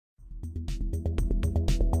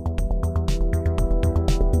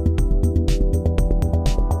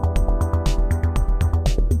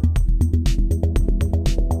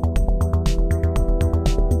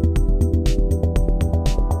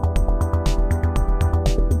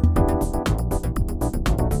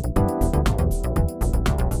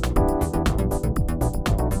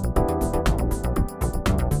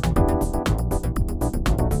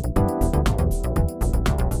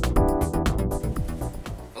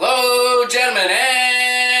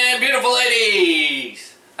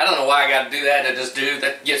I don't know why I got to do that. I just do.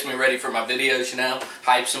 That gets me ready for my videos, you know.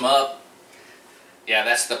 Hypes them up. Yeah,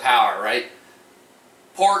 that's the power, right?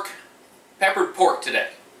 Pork. Peppered pork today.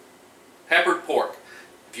 Peppered pork.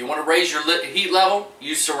 If you want to raise your heat level,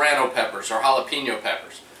 use serrano peppers or jalapeno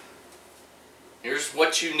peppers. Here's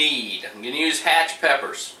what you need. I'm going to use hatch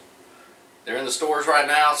peppers. They're in the stores right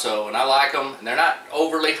now, so, and I like them. And they're not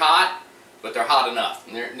overly hot, but they're hot enough.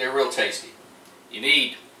 And they're real tasty. You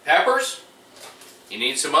need peppers. You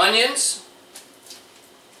need some onions.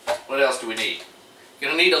 What else do we need? You're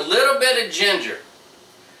going to need a little bit of ginger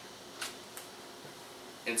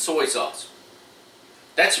and soy sauce.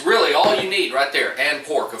 That's really all you need right there. And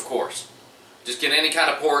pork, of course. Just get any kind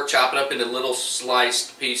of pork, chop it up into little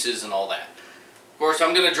sliced pieces and all that. Of course,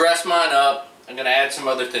 I'm going to dress mine up. I'm going to add some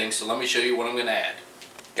other things, so let me show you what I'm going to add.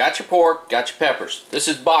 Got your pork, got your peppers. This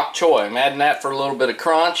is bok choy. I'm adding that for a little bit of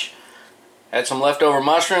crunch. Add some leftover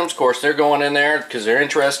mushrooms. Of course, they're going in there because they're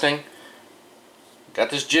interesting. Got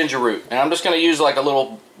this ginger root. Now, I'm just going to use like a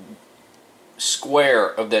little square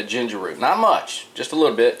of that ginger root. Not much, just a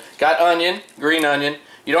little bit. Got onion, green onion.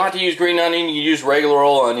 You don't have to use green onion. You use regular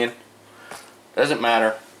old onion. Doesn't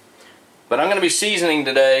matter. But I'm going to be seasoning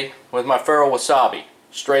today with my Ferrell wasabi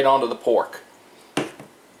straight onto the pork.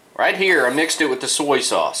 Right here, I mixed it with the soy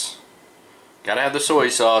sauce. Gotta have the soy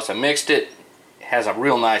sauce. I mixed it. It has a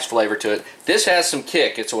real nice flavor to it. This has some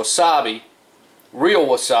kick. It's wasabi, real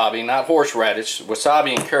wasabi, not horseradish.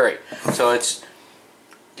 Wasabi and curry. So it's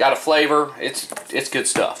got a flavor. It's good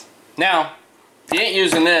stuff. Now, if you ain't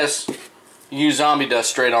using this, you use zombie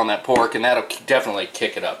dust straight on that pork, and that'll definitely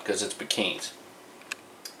kick it up because it's bikinis.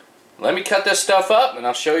 Let me cut this stuff up, and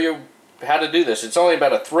I'll show you how to do this. It's only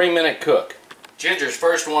about a 3-minute cook. Ginger's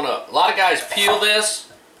first one up. A lot of guys peel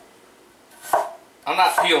this. I'm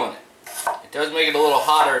not peeling it. It does make it a little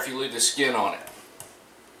hotter if you leave the skin on it.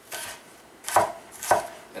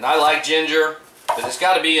 And I like ginger, but it's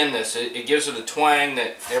got to be in this. It gives it a twang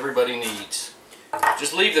that everybody needs.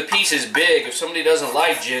 Just leave the pieces big. If somebody doesn't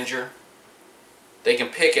like ginger, they can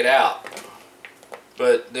pick it out.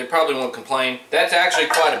 But they probably won't complain. That's actually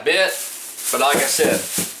quite a bit, but like I said,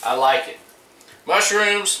 I like it.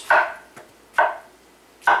 Mushrooms.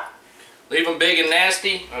 Leave them big and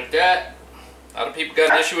nasty, like that. A lot of people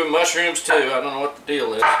got an issue with mushrooms too. I don't know what the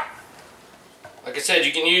deal is. Like I said,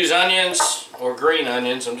 you can use onions or green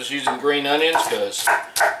onions. I'm just using green onions because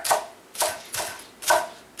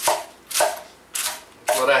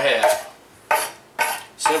that's what I have.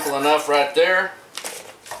 Simple enough right there.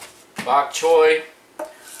 Bok choy.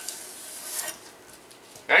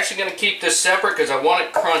 I'm actually going to keep this separate because I want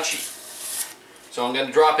it crunchy. So I'm going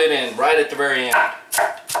to drop it in right at the very end.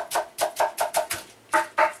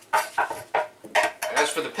 As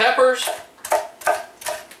for the peppers,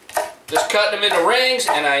 just cutting them into rings,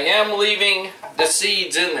 and I am leaving the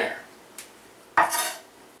seeds in there.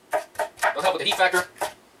 That'll help with the heat factor.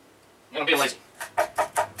 I'm being lazy.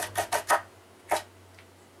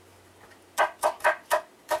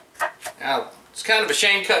 Now, it's kind of a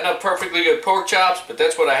shame cutting up perfectly good pork chops, but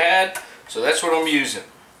that's what I had, so that's what I'm using.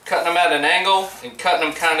 Cutting them at an angle and cutting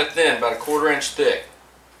them kind of thin, about a 1/4 inch thick.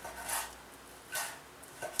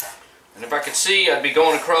 And if I could see, I'd be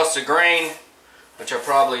going across the grain, which I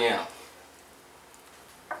probably am.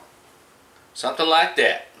 Something like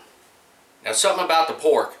that. Now, something about the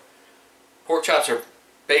pork. Pork chops are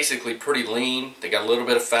basically pretty lean. They got a little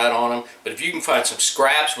bit of fat on them. But if you can find some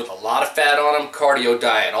scraps with a lot of fat on them, cardio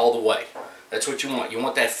diet all the way. That's what you want. You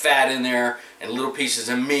want that fat in there and little pieces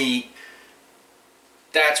of meat.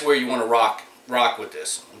 That's where you want to rock with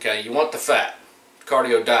this. Okay, you want the fat.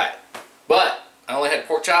 Cardio diet. But I only had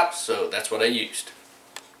pork chops, so that's what I used.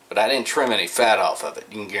 But I didn't trim any fat off of it.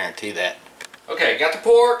 You can guarantee that. Okay, got the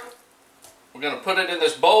pork. We're going to put it in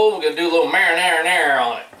this bowl. We're going to do a little marinara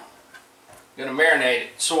on it. Going to marinate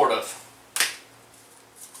it, sort of.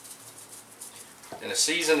 Going to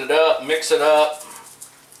season it up, mix it up.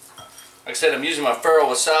 Like I said, I'm using my Ferrell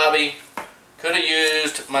wasabi. Could have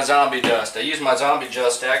used my zombie dust. I used my zombie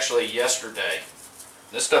dust actually yesterday.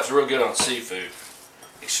 This stuff's real good on seafood.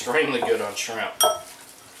 Extremely good on shrimp.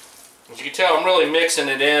 As you can tell, I'm really mixing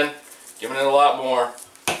it in, giving it a lot more.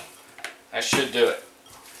 That should do it.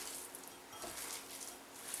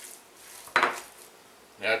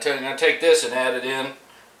 Now I'm going to take this and add it in,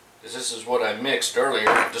 because this is what I mixed earlier,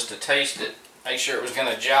 just to taste it. Make sure it was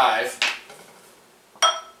going to jive.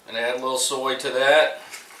 And add a little soy to that.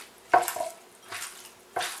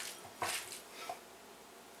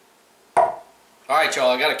 Alright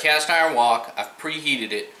y'all, I got a cast iron wok. I've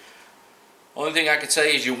preheated it. Only thing I can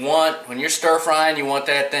say is you want, when you're stir frying, you want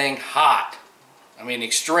that thing hot. I mean,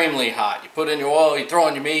 extremely hot. You put in your oil, you throw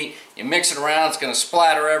in your meat, you mix it around, it's going to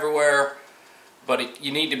splatter everywhere. But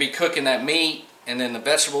you need to be cooking that meat and then the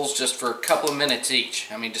vegetables just for a couple of minutes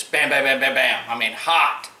each. I mean, just bam, bam, bam, bam, bam. I mean,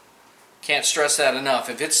 hot. Can't stress that enough.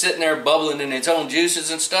 If it's sitting there bubbling in its own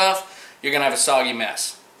juices and stuff, you're going to have a soggy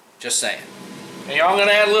mess. Just saying. And I'm going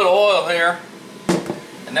to add a little oil here.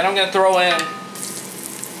 And then I'm going to throw in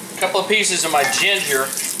a couple of pieces of my ginger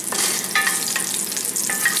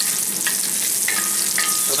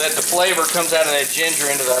so that the flavor comes out of that ginger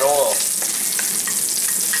into that oil.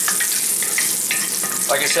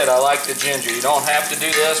 Like I said, I like the ginger. You don't have to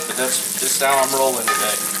do this, but that's just how I'm rolling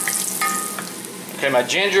today. Okay, my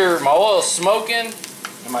oil's smoking,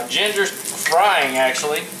 and my ginger's frying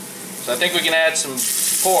actually. So I think we can add some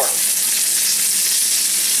pork.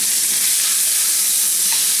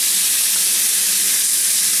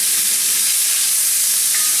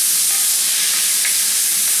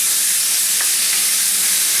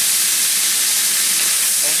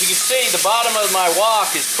 As you can see, the bottom of my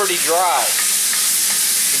wok is pretty dry.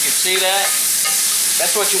 You can see that?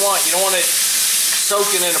 That's what you want. You don't want it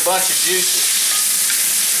soaking in a bunch of juices.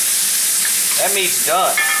 That meat's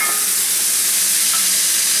done.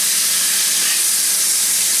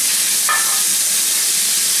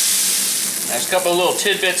 There's a couple of little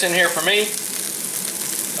tidbits in here for me.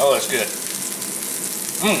 Oh, that's good.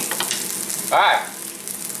 Alright.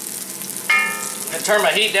 I'm going to turn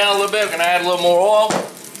my heat down a little bit. I'm going to add a little more oil.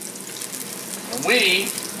 And we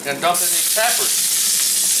are going to dump in these peppers.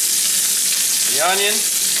 The onion.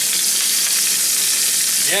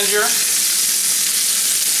 Ginger.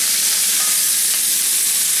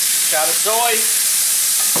 Shot of soy.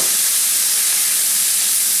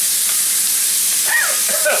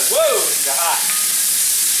 Whoa, it's hot.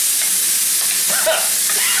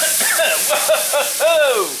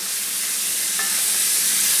 Whoa!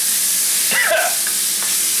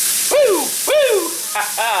 Woo! Woo!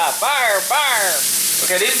 Fire! Fire!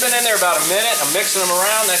 Okay, these have been in there about a minute. I'm mixing them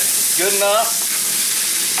around. That's good enough.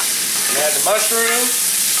 And add the mushrooms.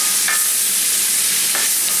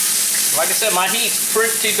 Like I said, my heat's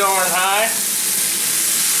pretty darn high.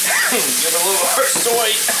 Give it a little more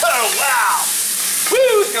soy. Oh, wow!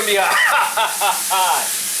 Woo! It's gonna be hot.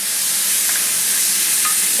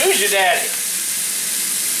 Who's your daddy?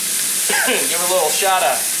 Give it a little shot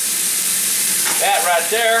of that right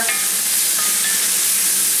there.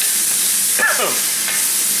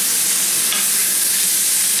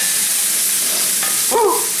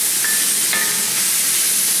 Woo!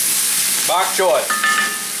 Bok choy.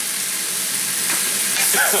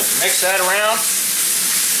 Mix that around.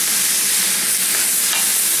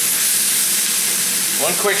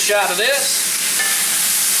 One quick shot of this.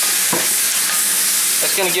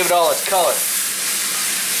 That's going to give it all its color.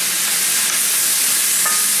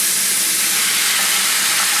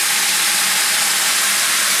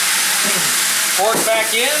 Pour it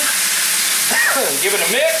back in. Give it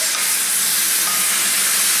a mix.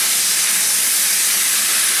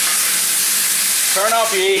 Turn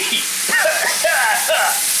off your heat.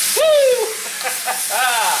 Woo!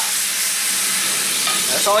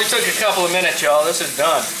 This only took a couple of minutes, y'all. This is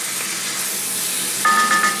done.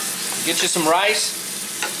 Get you some rice.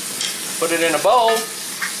 Put it in a bowl.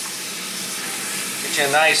 Get you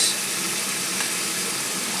a nice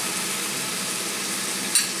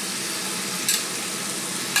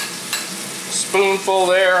spoonful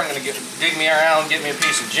there. I'm going to dig me around, get me a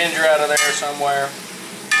piece of ginger out of there somewhere.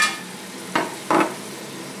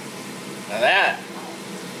 Now that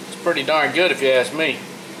is pretty darn good if you ask me.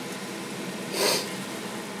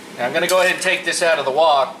 Now I'm going to go ahead and take this out of the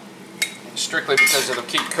wok, strictly because it'll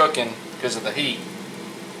keep cooking because of the heat.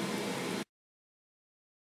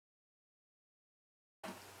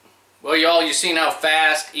 Well, y'all, you've seen how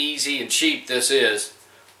fast, easy, and cheap this is.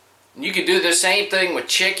 And you can do the same thing with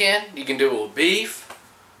chicken. You can do it with beef.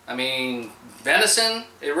 I mean, venison.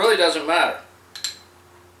 It really doesn't matter.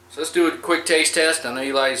 So let's do a quick taste test. I know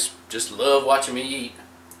you guys just love watching me eat.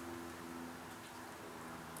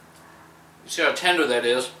 You see how tender that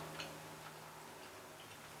is?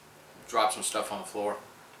 Drop some stuff on the floor.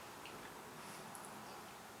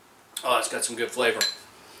 Oh, it's got some good flavor.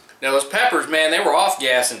 Now those peppers, man, they were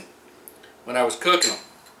off-gassing when I was cooking them.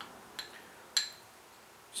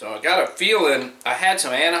 So I got a feeling I had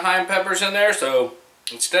some Anaheim peppers in there, so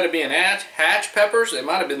instead of being hatch peppers, they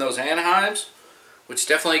might have been those Anaheims, which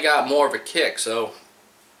definitely got more of a kick. So,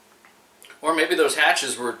 or maybe those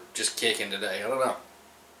hatches were just kicking today. I don't know.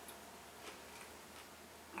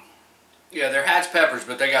 Yeah, they're hatch peppers,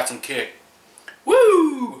 but they got some kick.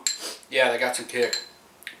 Woo! Yeah, they got some kick.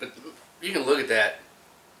 But you can look at that.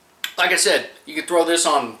 Like I said, you can throw this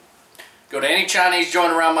on Go to any Chinese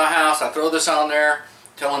joint around my house, I throw this on there,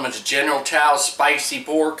 tell them it's General Tso's spicy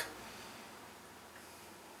pork.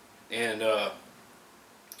 And your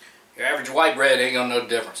average white bread ain't gonna know the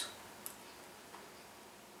difference.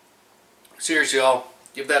 Seriously, y'all,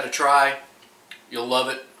 give that a try. You'll love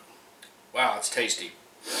it. Wow, it's tasty.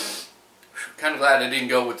 Kind of glad I didn't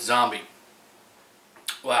go with zombie.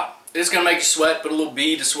 Wow, it's gonna make you sweat. Put a little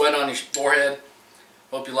bead of sweat on your forehead.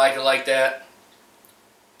 Hope you like it like that.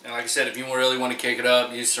 And like I said, if you really want to kick it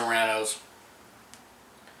up, use Serranos.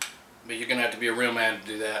 But you're gonna have to be a real man to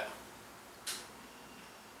do that.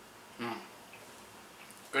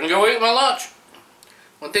 Gonna go eat my lunch.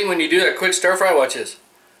 One thing when you do that quick stir fry, watch this.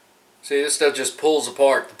 See, this stuff just pulls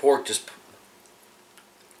apart. The pork just